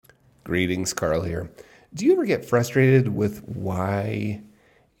Greetings, Carl here. Do you ever get frustrated with why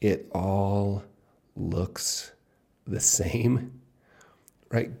it all looks the same?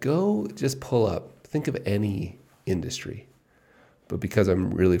 Right? Go just pull up, think of any industry. But because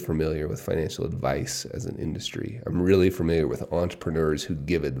I'm really familiar with financial advice as an industry, I'm really familiar with entrepreneurs who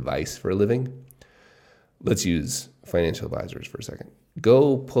give advice for a living. Let's use financial advisors for a second.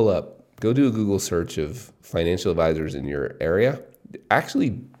 Go do a Google search of financial advisors in your area.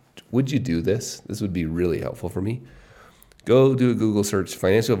 Actually, would you do this? This would be really helpful for me. Go do a Google search,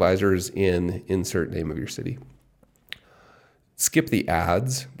 financial advisors in insert name of your city. Skip the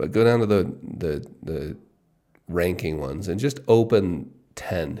ads, but go down to the ranking ones and just open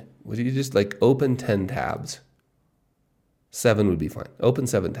 10. Would you just open 10 tabs? 7 would be fine. Open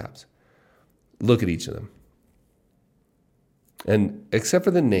 7 tabs. Look at each of them. And except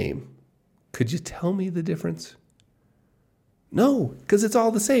for the name, could you tell me the difference? No, because it's all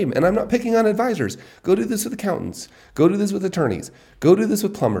the same. And I'm not picking on advisors. Go do this with accountants. Go do this with attorneys. Go do this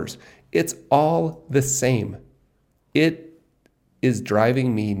with plumbers. It's all the same. It is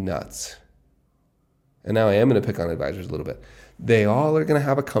driving me nuts. And now I am going to pick on advisors a little bit. They all are going to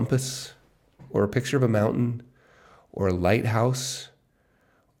have a compass or a picture of a mountain or a lighthouse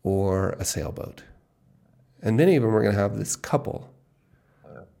or a sailboat. And many of them are going to have this couple,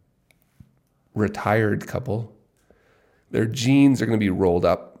 retired couple. Their jeans are going to be rolled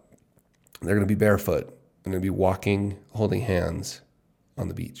up. They're going to be barefoot. They're going to be walking, holding hands on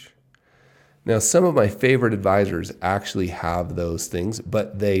the beach. Now, some of my favorite advisors actually have those things,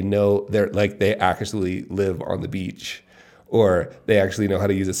 but they know they actually live on the beach, or they actually know how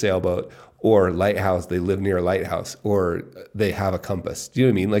to use a sailboat, or lighthouse. They live near a lighthouse, or they have a compass. Do you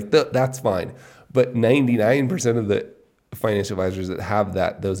know what I mean? That's fine. But 99% of the financial advisors that have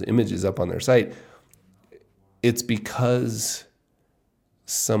those images up on their site, it's because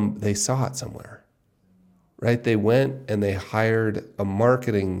they saw it somewhere, right? They went and they hired a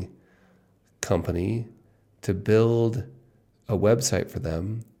marketing company to build a website for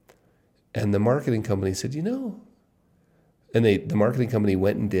them. And the marketing company said, and the marketing company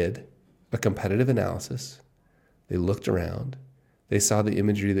went and did a competitive analysis. They looked around. They saw the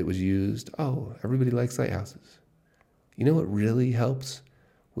imagery that was used. Oh, everybody likes lighthouses. You know what really helps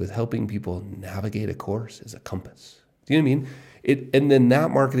with helping people navigate a course is a compass. Do you know what I mean? And then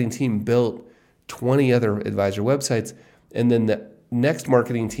that marketing team built 20 other advisor websites. And then the next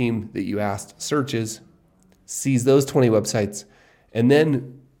marketing team that you asked searches, sees those 20 websites, and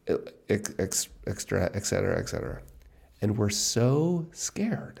then extra, et cetera, et cetera. And we're so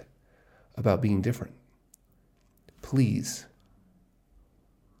scared about being different. Please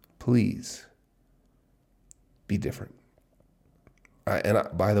be different.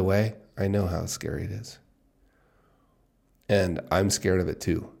 By the way, I know how scary it is. And I'm scared of it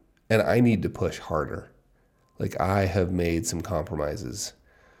too. And I need to push harder. I have made some compromises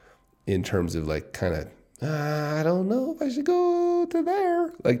in terms of I don't know if I should go to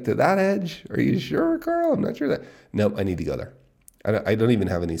there, to that edge. Are you sure, Carl? I'm not sure that. Nope, I need to go there. I don't even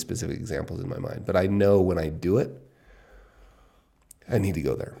have any specific examples in my mind, but I know when I do it, I need to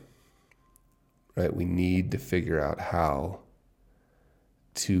go there. Right? We need to figure out how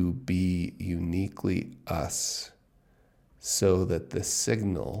to be uniquely us so that the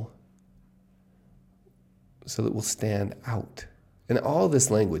signal, so that we'll stand out. And all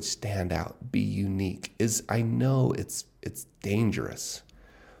this language, stand out, be unique, I know it's dangerous.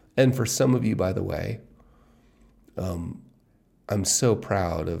 And for some of you, by the way, I'm so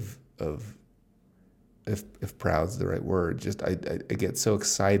proud of if proud's the right word, just I get so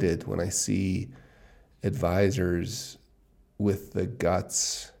excited when I see advisors with the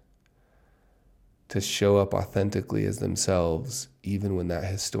guts to show up authentically as themselves, even when that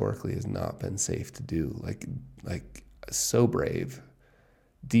historically has not been safe to do. So brave,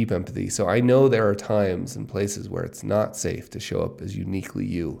 deep empathy. So I know there are times and places where it's not safe to show up as uniquely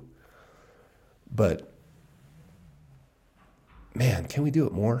you. But man, can we do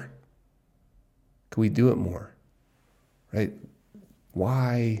it more? Can we do it more? Right?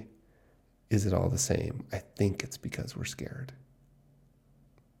 Why is it all the same? I think it's because we're scared.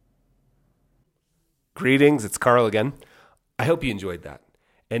 Greetings, it's Carl again. I hope you enjoyed that.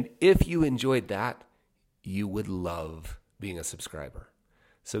 And if you enjoyed that, you would love being a subscriber.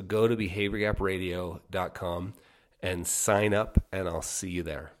 So go to behaviorgapradio.com and sign up, and I'll see you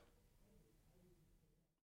there.